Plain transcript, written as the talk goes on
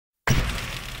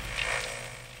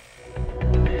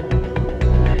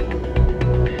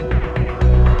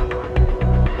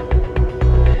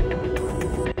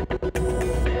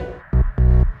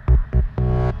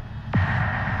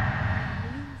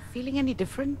any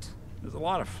different? There's a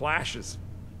lot of flashes.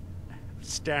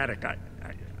 Static.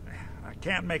 I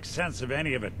can't make sense of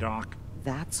any of it, Doc.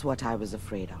 That's what I was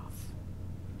afraid of.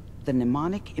 The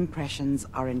mnemonic impressions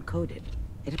are encoded.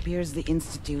 It appears the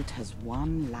Institute has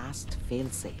one last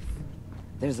failsafe.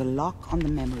 There's a lock on the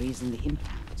memories in the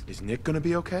implant. Is Nick gonna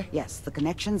be okay? Yes, the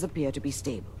connections appear to be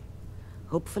stable.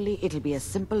 Hopefully it'll be as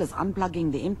simple as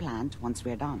unplugging the implant once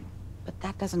we're done. But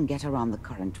that doesn't get around the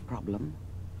current problem.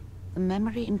 The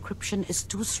memory encryption is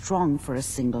too strong for a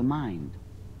single mind.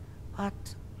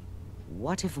 But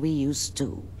what if we use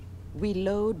two? We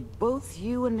load both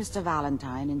you and Mr.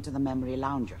 Valentine into the memory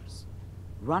loungers.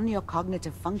 Run your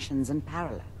cognitive functions in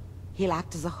parallel. He'll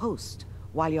act as a host,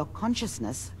 while your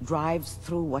consciousness drives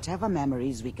through whatever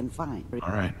memories we can find.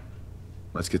 All right.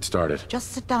 Let's get started.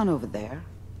 Just sit down over there,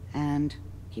 and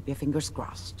keep your fingers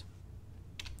crossed.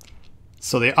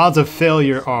 So the odds of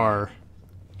failure are...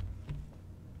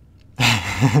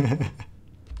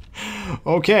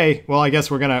 Okay, well I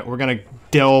guess we're gonna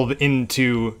delve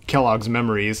into Kellogg's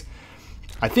memories.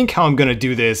 I think how I'm gonna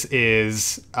do this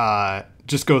is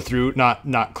just go through,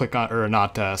 not click on or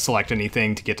not select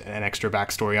anything to get an extra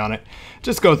backstory on it.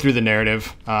 Just go through the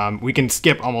narrative. We can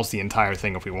skip almost the entire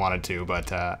thing if we wanted to,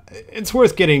 but it's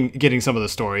worth getting some of the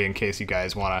story in case you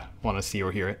guys wanna see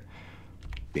or hear it.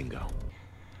 Bingo.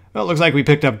 Well, it looks like we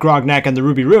picked up Grognak and the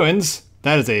Ruby Ruins.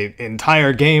 That is an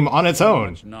entire game on its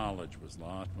own. Much knowledge was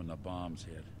lost when the bombs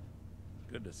hit.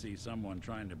 Good to see someone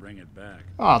trying to bring it back.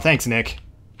 Oh, thanks, Nick.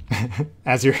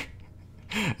 as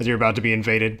you're about to be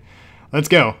invaded. Let's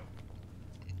go.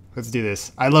 Let's do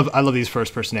this. I love these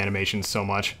first-person animations so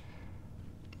much.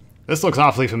 This looks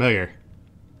awfully familiar.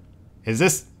 Is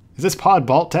this Pod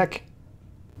Vault Tech?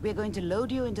 We're going to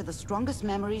load you into the strongest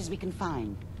memories we can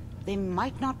find. They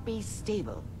might not be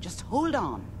stable. Just hold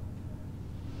on.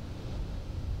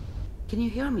 Can you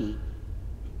hear me?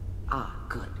 Ah,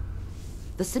 good.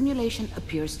 The simulation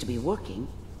appears to be working,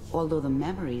 although the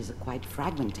memories are quite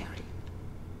fragmentary.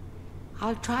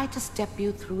 I'll try to step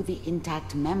you through the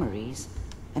intact memories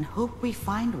and hope we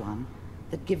find one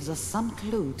that gives us some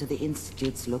clue to the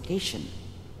Institute's location.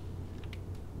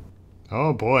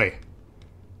 Oh boy.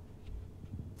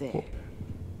 There.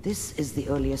 This is the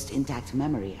earliest intact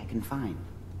memory I can find.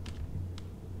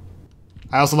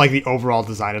 I also like the overall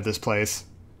design of this place.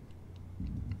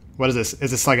 What is this? Is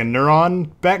this like a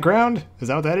neuron background? Is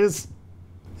that what that is?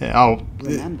 Yeah, oh.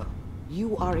 Remember,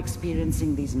 you are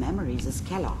experiencing these memories as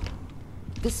Kellogg.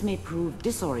 This may prove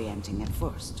disorienting at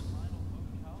first.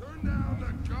 Turn down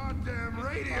the goddamn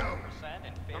radio!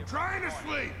 I'm trying to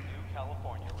sleep! New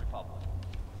California Republic.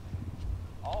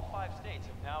 All 5 states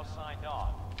have now signed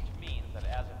on, which means that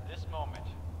as of this moment,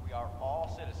 we are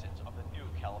all citizens of the new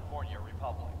California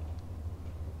Republic.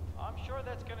 I'm sure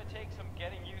that's going to take some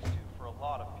getting used to for a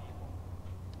lot of people.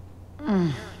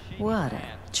 What a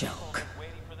joke.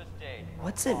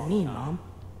 What's it mean, Mom?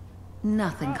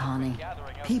 Nothing, Connie.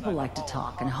 People like to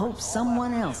talk and hope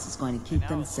someone else is going to keep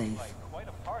them safe.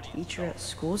 Teacher at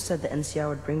school said the NCR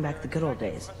would bring back the good old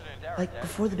days, like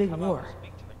before the big war.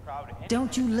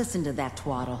 Don't you listen to that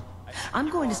twaddle. I'm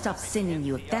going to stop singing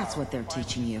you if that's what they're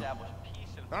teaching you.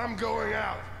 I'm going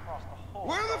out.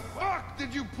 Where the fuck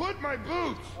did you put my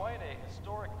boots?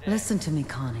 Listen to me,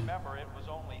 Connie.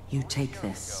 You take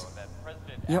this.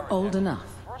 You're old enough.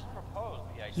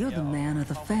 You're the man of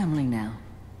the family now.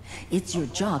 It's your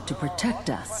job to protect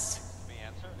us.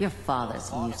 Your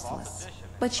father's useless,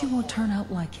 but you won't turn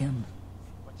out like him.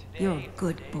 You're a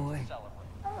good boy.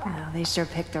 Well, they sure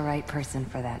picked the right person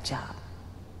for that job.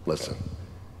 Listen,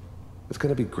 it's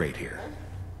gonna be great here.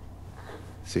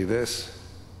 See this?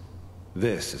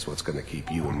 This is what's gonna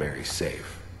keep you and Mary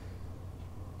safe.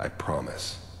 I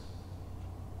promise.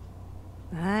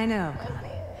 I know, Connie.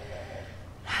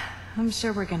 I'm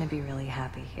sure we're gonna be really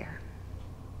happy here.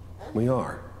 We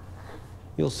are.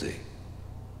 You'll see.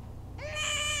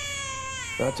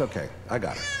 That's okay. I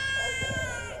got it.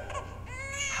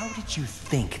 How did you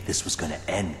think this was gonna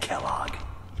end, Kellogg?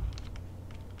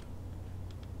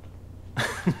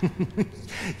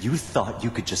 You thought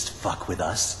you could just fuck with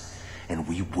us, and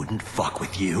we wouldn't fuck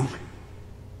with you?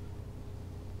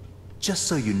 Just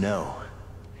so you know,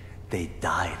 they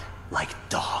died like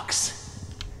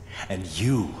dogs. And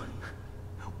you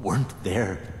weren't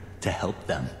there to help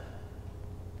them.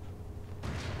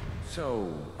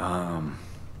 So,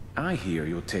 I hear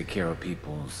you'll take care of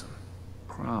people's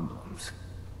problems.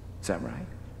 Is that right?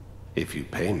 If you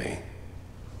pay me.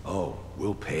 Oh,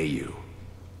 we'll pay you.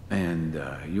 And,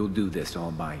 you'll do this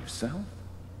all by yourself?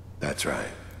 That's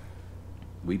right.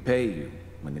 We pay you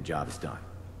when the job is done.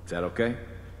 Is that okay?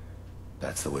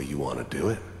 That's the way you want to do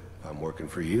it. If I'm working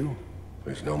for you,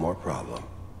 there's no more problem.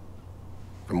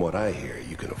 what I hear,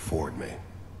 you can afford me.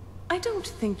 I don't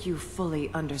think you fully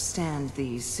understand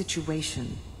the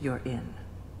situation you're in.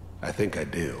 I think I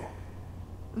do.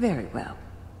 Very well.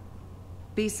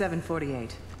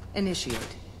 B-748,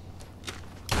 initiate.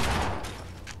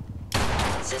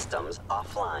 Systems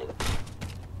offline.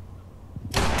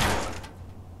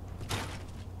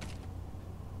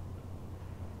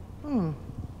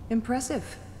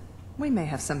 Impressive. We may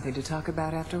have something to talk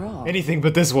about after all. Anything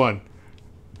but this one.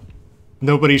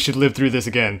 Nobody should live through this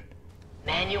again.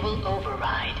 Manual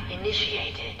override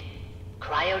initiated.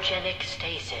 Cryogenic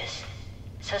stasis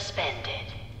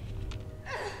suspended.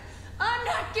 I'm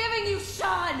not giving you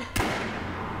Sean!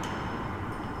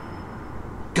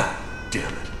 God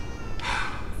damn it.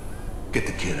 Get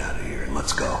the kid out of here and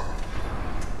let's go.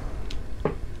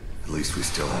 At least we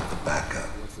still have the backup.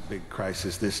 What's the big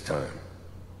crisis this time?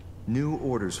 New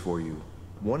orders for you.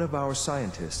 One of our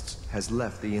scientists has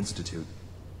left the Institute.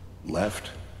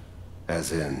 Left?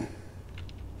 As in?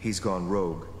 He's gone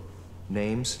rogue.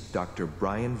 Name's Dr.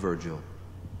 Brian Virgil.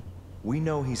 We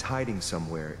know he's hiding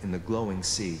somewhere in the glowing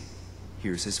sea.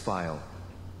 Here's his file.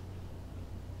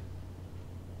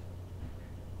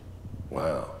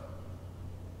 Wow.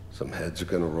 Some heads are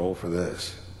gonna roll for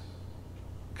this.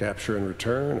 Capture and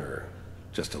return, or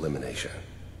just elimination?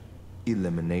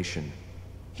 Elimination.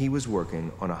 He was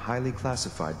working on a highly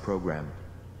classified program.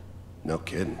 No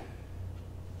kidding.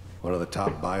 One of the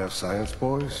top bioscience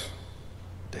boys?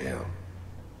 Damn.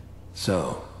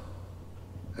 So,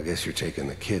 I guess you're taking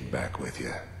the kid back with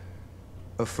you.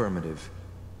 Affirmative.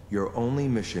 Your only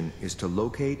mission is to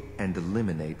locate and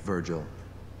eliminate Virgil.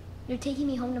 You're taking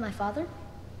me home to my father?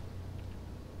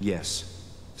 Yes.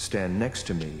 Stand next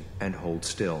to me and hold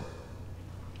still.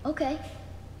 Okay.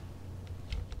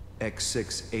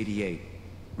 X688.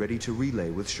 Ready to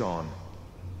relay with Sean.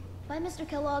 Bye, Mr.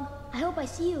 Kellogg. I hope I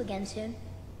see you again soon.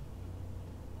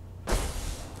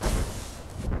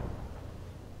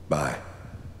 Bye.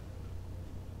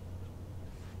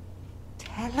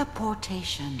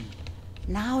 Teleportation.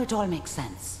 Now it all makes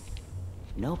sense.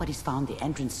 Nobody's found the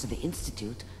entrance to the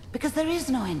Institute because there is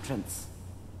no entrance.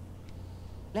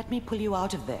 Let me pull you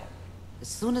out of there as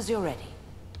soon as you're ready.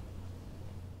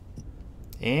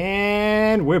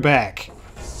 And we're back.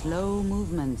 Slow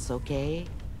movements, okay?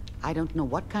 I don't know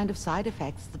what kind of side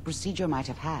effects the procedure might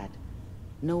have had.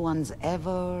 No one's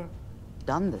ever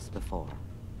done this before.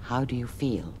 How do you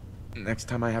feel? Next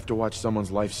time I have to watch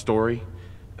someone's life story,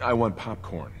 I want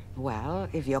popcorn. Well,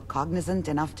 if you're cognizant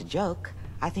enough to joke,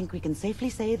 I think we can safely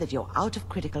say that you're out of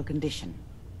critical condition.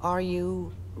 Are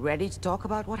you ready to talk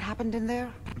about what happened in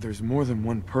there? There's more than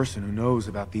one person who knows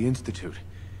about the Institute.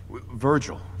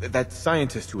 Virgil, that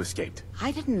scientist who escaped.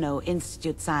 I didn't know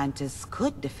Institute scientists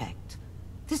could defect.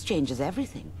 This changes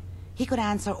everything. He could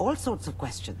answer all sorts of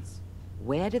questions.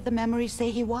 Where did the memory say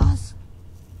he was?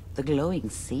 The glowing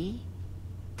sea?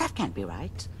 That can't be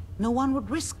right. No one would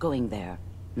risk going there,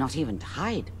 not even to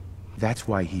hide. That's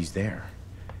why he's there.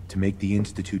 To make the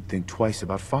Institute think twice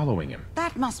about following him.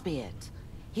 That must be it.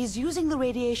 He's using the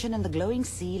radiation in the glowing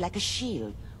sea like a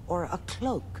shield, or a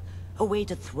cloak, a way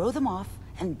to throw them off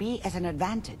and be at an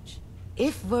advantage.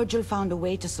 If Virgil found a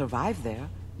way to survive there,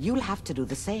 you'll have to do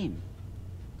the same.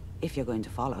 If you're going to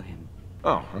follow him.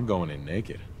 Oh, I'm going in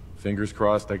naked. Fingers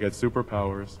crossed I get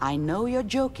superpowers. I know you're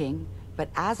joking, but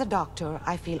as a doctor,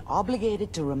 I feel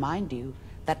obligated to remind you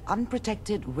that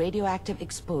unprotected radioactive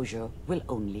exposure will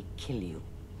only kill you.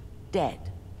 Dead.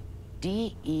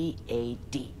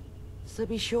 D-E-A-D. So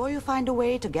be sure you find a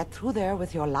way to get through there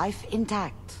with your life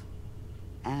intact.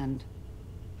 And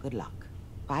good luck.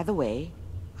 By the way,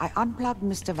 I unplugged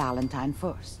Mr. Valentine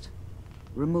first.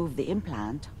 Removed the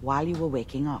implant while you were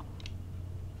waking up.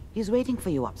 He's waiting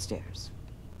for you upstairs.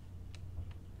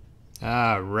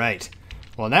 Alright.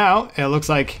 Well, now it looks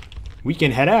like we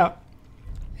can head out.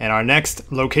 And our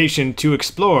next location to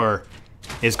explore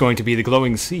is going to be the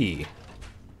glowing sea.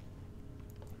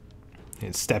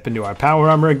 And step into our power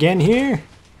armor again here.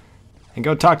 And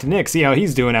go talk to Nick, see how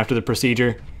he's doing after the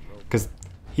procedure. Because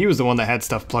he was the one that had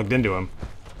stuff plugged into him.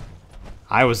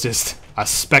 I was just a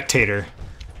spectator.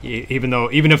 Even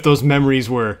if those memories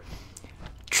were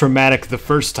traumatic the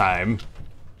first time.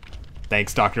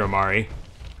 Thanks, Dr. Amari.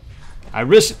 I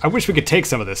wish we could take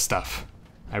some of this stuff.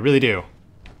 I really do.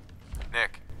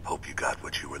 Nick. Hope you got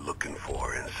what you were looking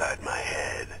for inside my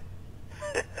head.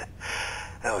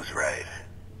 That was right.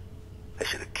 I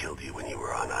should have killed you when you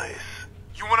were on ice.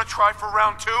 You want to try for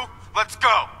round 2? Let's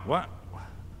go! What?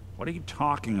 What are you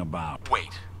talking about?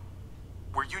 Wait.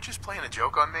 Were you just playing a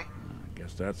joke on me? I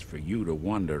guess that's for you to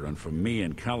wonder, and for me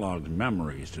and Kellogg's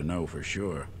memories to know for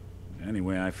sure.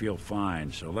 Anyway, I feel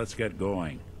fine, so let's get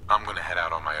going. I'm gonna head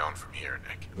out on my own from here,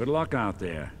 Nick. Good luck out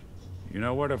there. You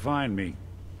know where to find me.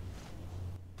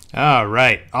 All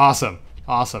right, awesome,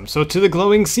 awesome. So to the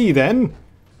glowing sea then.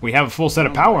 We have a full set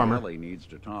of power armor. Ellie needs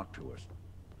to talk to us.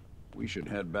 We should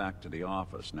head back to the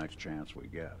office next chance we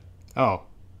get. Oh.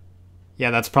 Yeah,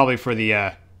 that's probably for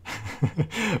the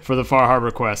for the Far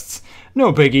Harbor quests.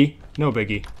 No biggie, no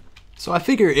biggie. So I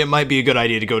figure it might be a good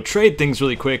idea to go trade things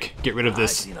really quick, get rid of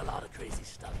this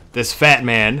this fat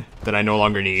man that I no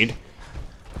longer need.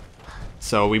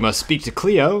 So we must speak to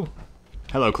Cleo.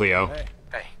 Hello, Cleo.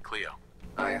 Hey, Cleo.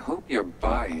 I hope you're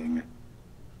buying.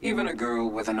 Even a girl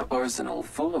with an arsenal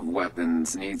full of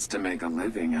weapons needs to make a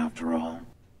living after all.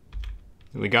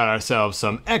 We got ourselves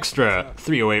some extra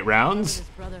 308 rounds.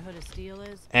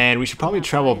 And we should probably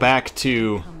travel back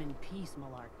to...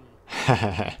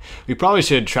 we probably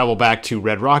should travel back to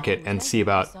Red Rocket and see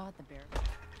about...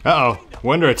 Uh-oh,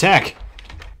 we're under attack.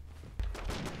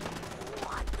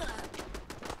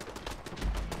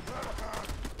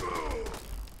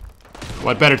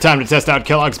 What better time to test out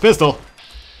Kellogg's pistol?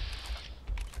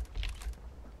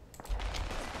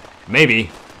 Maybe,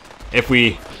 if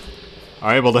we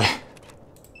are able to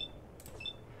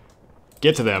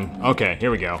get to them. Okay,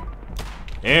 here we go.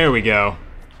 There we go.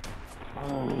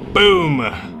 Boom!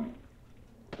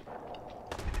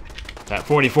 That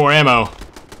 44 ammo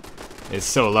is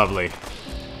so lovely.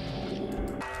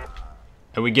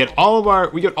 And we get all of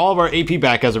our AP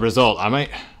back as a result.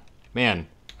 Man,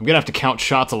 I'm gonna have to count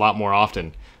shots a lot more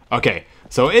often. Okay,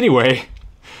 so anyway,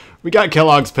 we got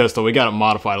Kellogg's pistol. We got it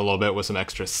modified a little bit with some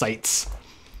extra sights,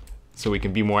 so we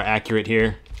can be more accurate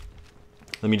here.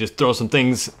 Let me just throw some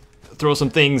things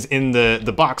in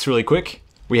the box really quick.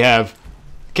 We have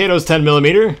Caedo's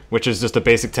 10mm, which is just a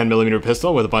basic 10mm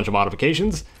pistol with a bunch of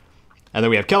modifications, and then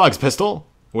we have Kellogg's pistol,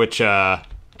 which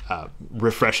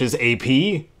refreshes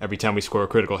AP every time we score a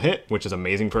critical hit, which is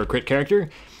amazing for a crit character.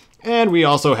 And we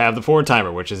also have the forward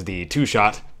timer, which is the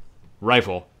two-shot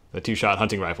rifle, the two-shot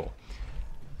hunting rifle.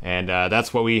 And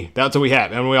that's what we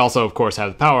have. And we also, of course,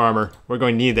 have the power armor. We're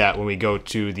going to need that when we go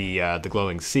to the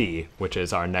glowing sea, which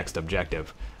is our next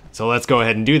objective. So let's go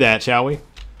ahead and do that, shall we?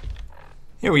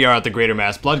 Here we are at the Greater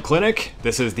Mass Blood Clinic.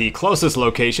 This is the closest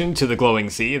location to the glowing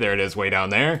sea. There it is, way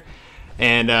down there.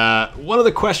 And one of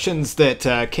the questions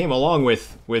that came along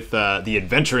with the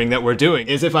adventuring that we're doing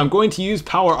is if I'm going to use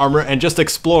power armor and just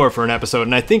explore for an episode.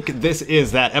 And I think this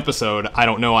is that episode. I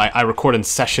don't know. I record in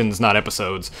sessions, not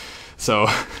episodes. So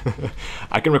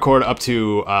I can record up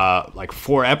to like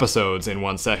 4 episodes in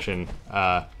one session,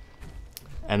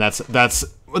 and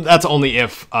that's only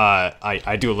if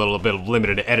I do a little bit of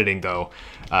limited editing though,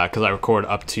 because I record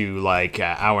up to like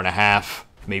an hour and a half,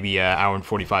 maybe an hour and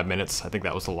 45 minutes. I think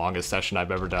that was the longest session I've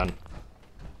ever done.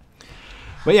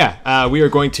 But yeah, we are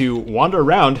going to wander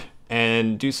around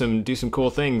and do some cool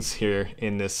things here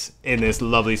in this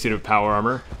lovely suit of power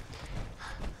armor,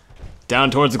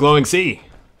 down towards the glowing sea.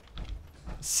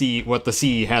 See what the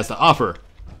sea has to offer,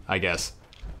 I guess.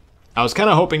 I was kind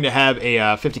of hoping to have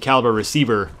a 50 caliber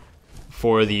receiver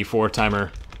for the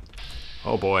 4-timer.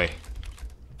 Oh boy.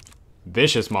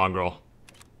 Vicious mongrel.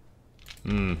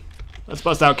 Let's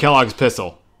bust out Kellogg's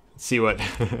pistol. See what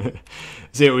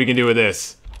see what we can do with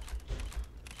this.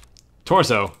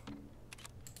 Torso.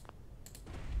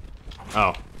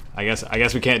 Oh, I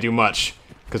guess we can't do much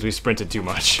because we sprinted too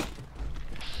much.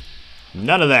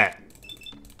 None of that.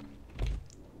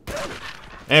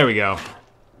 There we go.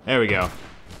 There we go.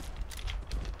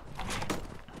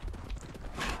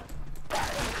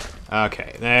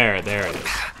 Okay, there it is.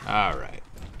 All right.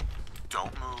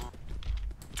 Don't move.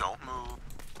 Don't move.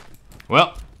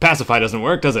 Well, pacify doesn't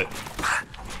work, does it?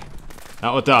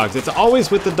 Not with dogs. It's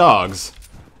always with the dogs.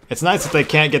 It's nice that they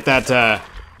can't get that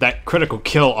critical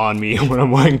kill on me when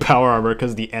I'm wearing power armor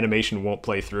because the animation won't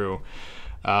play through.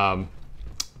 I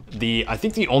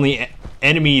think the only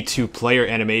enemy to player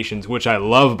animations, which I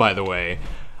love by the way,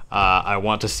 I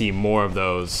want to see more of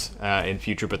those in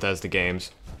future Bethesda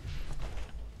games.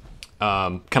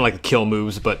 Kind of like the kill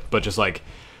moves, but just like,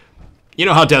 you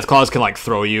know how Deathclaws can like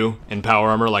throw you in power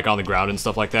armor like on the ground and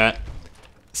stuff like that?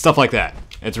 Stuff like that.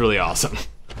 It's really awesome.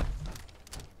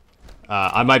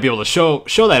 I might be able to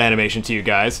show that animation to you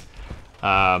guys,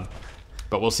 but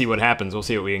we'll see what happens. We'll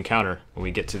see what we encounter when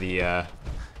we get to the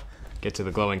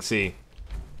glowing sea.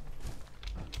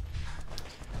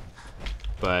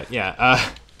 But yeah,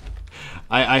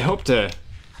 I hope to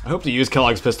use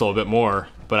Kellogg's pistol a bit more.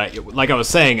 But like I was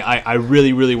saying, I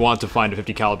really, really want to find a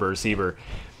 50 caliber receiver.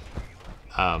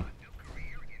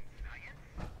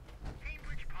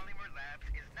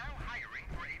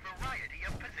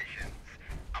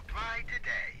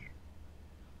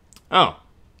 Oh,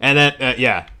 And then,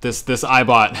 yeah, this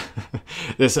iBot,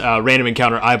 this random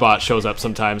encounter iBot shows up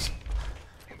sometimes,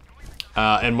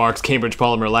 and marks Cambridge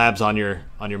Polymer Labs on your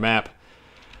map.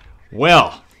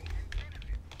 Well,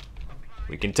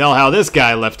 we can tell how this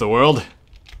guy left the world.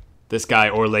 This guy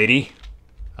or lady.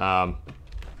 At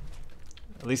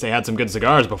least they had some good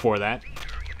cigars before that.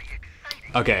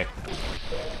 Okay.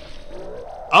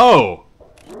 Oh!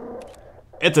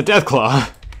 It's a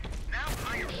Deathclaw.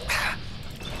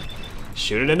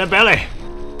 Shoot it in the belly.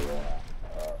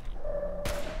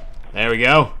 There we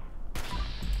go.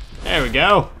 There we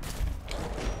go.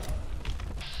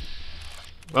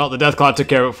 Well, the Deathclaw took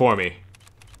care of it for me.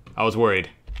 I was worried.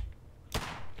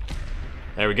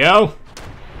 There we go.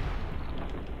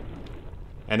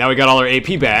 And now we got all our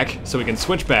AP back, so we can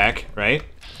switch back, right?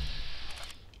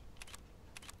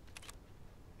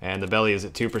 And the belly is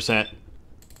at 2%.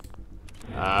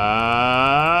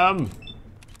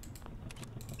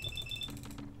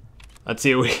 Let's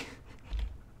see what we...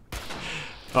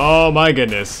 Oh my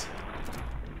goodness.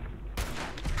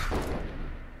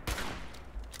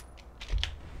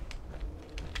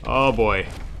 Oh boy.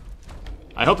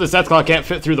 I hope this Deathclaw can't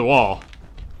fit through the wall.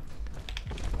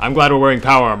 I'm glad we're wearing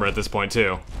power armor at this point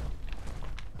too.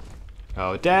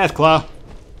 Oh, Deathclaw.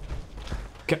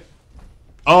 Okay.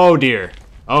 Oh dear.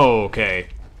 Oh, okay.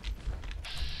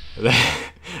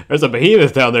 There's a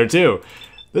behemoth down there too.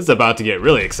 This is about to get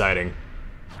really exciting.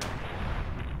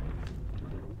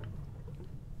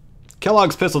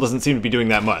 Kellogg's pistol doesn't seem to be doing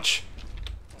that much.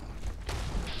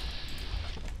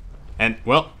 And,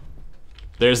 well,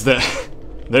 there's the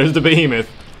there's the behemoth.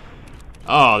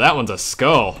 Oh, that one's a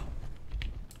skull.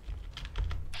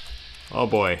 Oh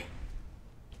boy.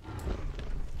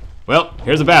 Well,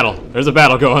 here's a battle. There's a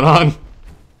battle going on.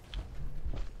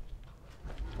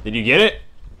 Did you get it?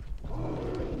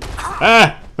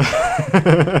 Ah!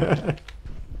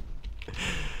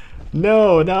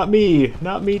 No, not me.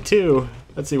 Not me too.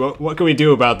 Let's see, what can we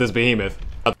do about this behemoth?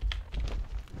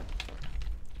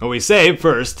 Well, we save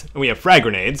first, and we have frag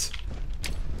grenades.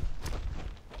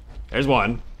 There's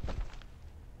one.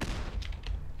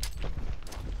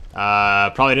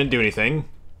 Probably didn't do anything.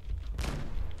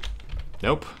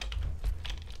 Nope.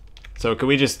 So can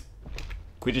we just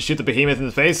shoot the behemoth in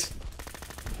the face?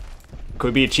 Could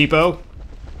we be a cheapo?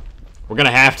 We're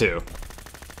gonna have to.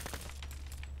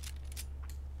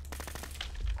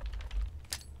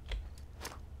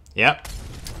 Yep.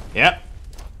 Yep.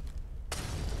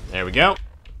 There we go.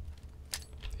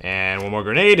 And one more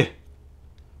grenade.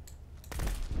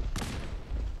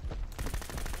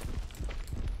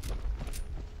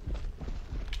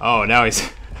 Oh, now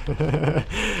he's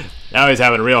now he's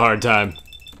having a real hard time.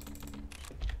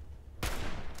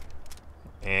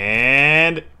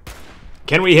 And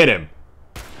can we hit him?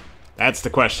 That's the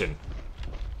question.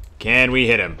 Can we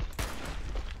hit him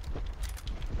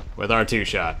with our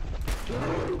two-shot?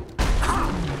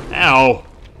 Ow!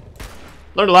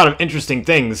 Learned a lot of interesting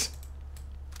things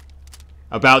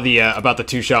about the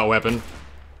two-shot weapon.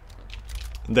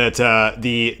 That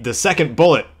the second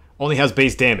bullet only has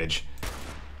base damage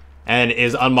and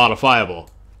is unmodifiable.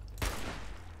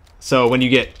 So when you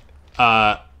get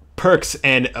perks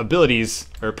and abilities,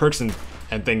 or perks and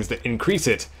things that increase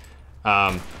it,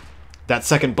 that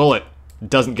second bullet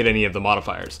doesn't get any of the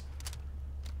modifiers.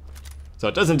 So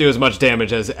it doesn't do as much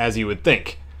damage as you would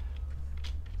think.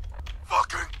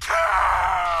 Fucking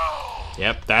cow!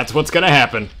 Yep, that's what's gonna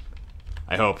happen.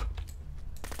 I hope.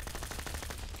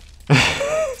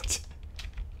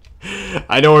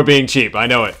 I know we're being cheap. I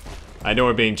know it. I know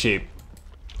we're being cheap.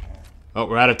 Oh,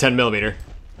 we're out of 10mm.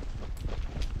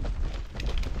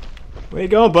 Where you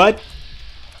going, bud?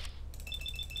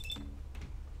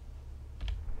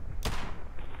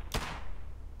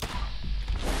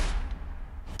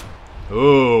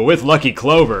 Ooh, with Lucky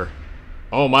Clover.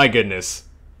 Oh my goodness.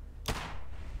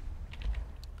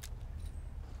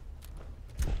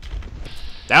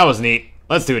 That was neat.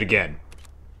 Let's do it again.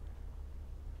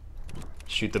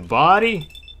 Shoot the body.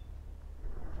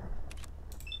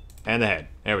 And the head.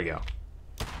 There we go.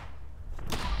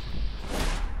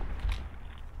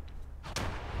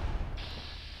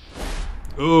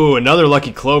 Ooh, another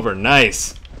Lucky Clover.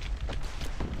 Nice.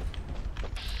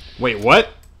 Wait, what?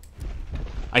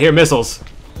 I hear missiles.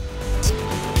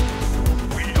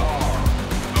 We are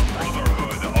the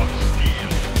Brotherhood of Steel.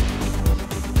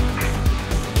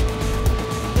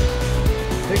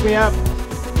 Pick me up.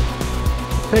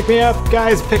 Pick me up,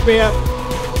 guys, pick me up.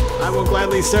 I will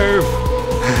gladly serve.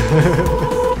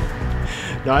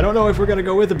 No, I don't know if we're gonna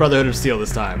go with the Brotherhood of Steel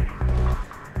this time.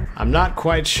 I'm not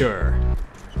quite sure.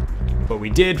 But we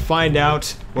did find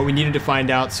out what we needed to find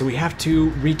out, so we have to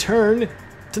return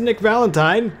to Nick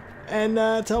Valentine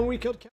and tell him we killed Cal.